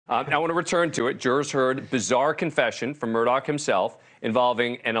I want to return to it. Jurors heard bizarre confession from Murdaugh himself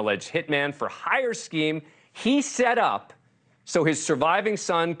involving an alleged hitman for hire scheme he set up so his surviving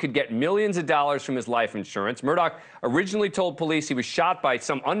son could get millions of dollars from his life insurance. Murdaugh originally told police he was shot by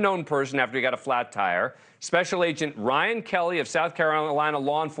some unknown person after he got a flat tire. Special Agent Ryan Kelly of South Carolina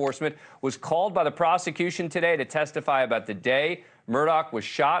law enforcement was called by the prosecution today to testify about the day Murdaugh was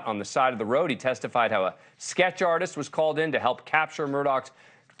shot on the side of the road. He testified how a sketch artist was called in to help capture Murdaugh's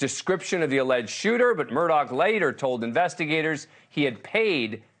description of the alleged shooter, but Murdaugh later told investigators he had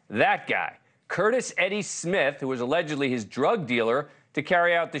paid that guy, Curtis Eddie Smith, who was allegedly his drug dealer, to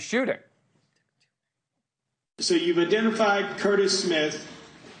carry out the shooting. So you've identified Curtis Smith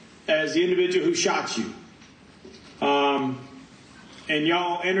as the individual who shot you. And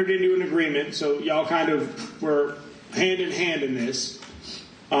y'all entered into an agreement, so y'all kind of were hand in hand in this.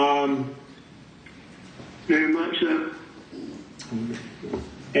 Very much so.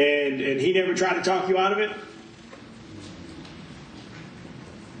 And he never tried to talk you out of it?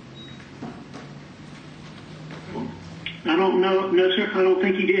 I don't know. No, sir. I don't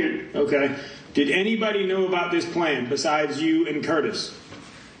think he did. Okay. Did anybody know about this plan besides you and Curtis?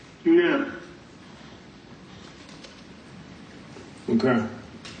 No. Okay.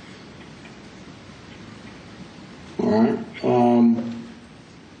 All right.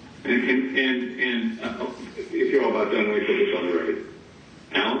 If you're all about done, let me put this on the record.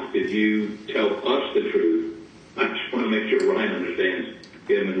 Alex, did you tell us the truth? I just want to make sure Ryan understands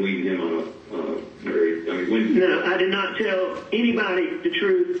him and leading him on a very, when... No, I did not tell anybody the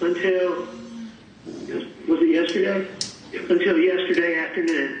truth until, was it yesterday? Yep. Until yesterday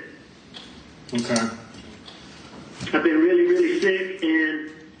afternoon. Okay. I've been really, really sick,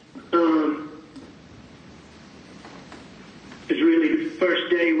 and it's really the first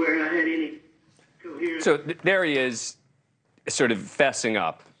day where I had any coherence. So there he is, sort of fessing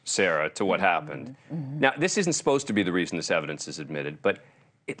up, Sarah, to what happened. Now, this isn't supposed to be the reason this evidence is admitted, but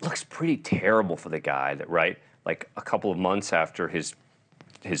it looks pretty terrible for the guy that, right, like a couple of months after his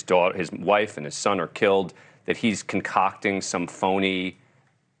daughter, his wife and his son are killed, that he's concocting some phony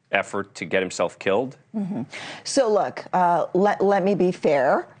effort to get himself killed? So look, let me be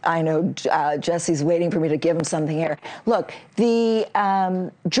fair. I know Jesse's waiting for me to give him something here. Look, the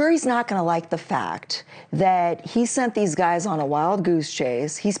jury's not going to like the fact that he sent these guys on a wild goose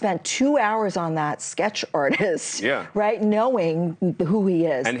chase. He spent 2 hours on that sketch artist, right, knowing who he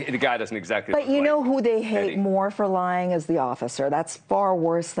is. And the guy doesn't exactly But you know who they hate Eddie. more for lying is the officer. That's far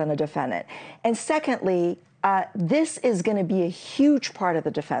worse than a defendant. And secondly, this is going to be a huge part of the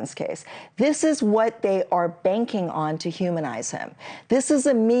defense case. This is what they are banking on to humanize him. This is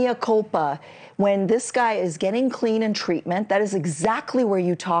a mea culpa. When this guy is getting clean in treatment, that is exactly where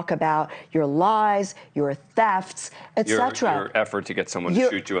you talk about your lies, your thefts, etc. Your effort to get someone to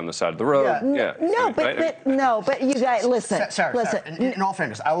shoot you on the side of the road. No, but you guys, listen. Sarah, in all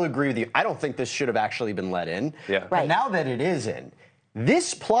fairness, I will agree with you. I don't think this should have actually been let in. Yeah. Right. And now that it is in,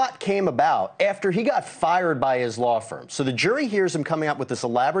 this plot came about after he got fired by his law firm. So the jury hears him coming up with this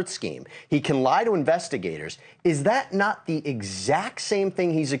elaborate scheme. He can lie to investigators. Is that not the exact same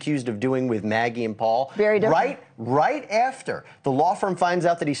thing he's accused of doing with Maggie and Paul? Very different. Right after the law firm finds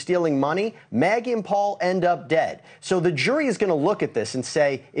out that he's stealing money, Maggie and Paul end up dead. So the jury is going to look at this and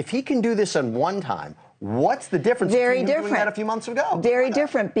say, if he can do this on one time, what's the difference between him doing that a few months ago? Very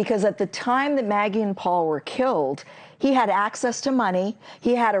different, because at the time that Maggie and Paul were killed, he had access to money.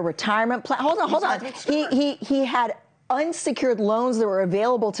 He had a retirement plan. Hold on. He had unsecured loans that were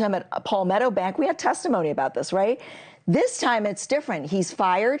available to him at Palmetto Bank. We had testimony about this, right? This time it's different. He's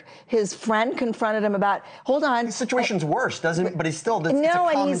fired. His friend confronted him about, hold on. The situation's worse, doesn't it? But he's still, it's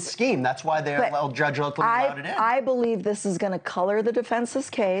a common scheme. That's why the judge ultimately allowed it in. I believe this is going to color the defense's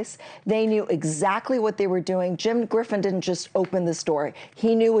case. They knew exactly what they were doing. Jim Griffin didn't just open this door.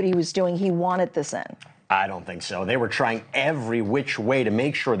 He knew what he was doing. He wanted this in. I don't think so. They were trying every which way to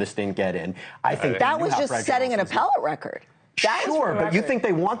make sure this didn't get in. I think that was just setting an appellate record. Sure, but you think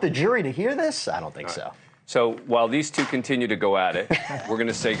they want the jury to hear this? I don't think so. So while these two continue to go at it, we're going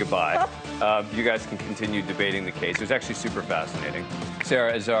to say goodbye. You guys can continue debating the case. It was actually super fascinating.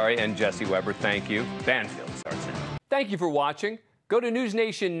 Sara Azari and Jesse Weber, thank you. Banfield starts now. Thank you for watching. Go to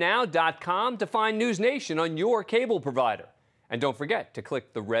newsnationnow.com to find NewsNation on your cable provider. And don't forget to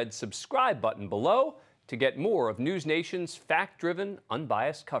click the red subscribe button below to get more of NewsNation's fact-driven,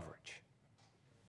 unbiased coverage.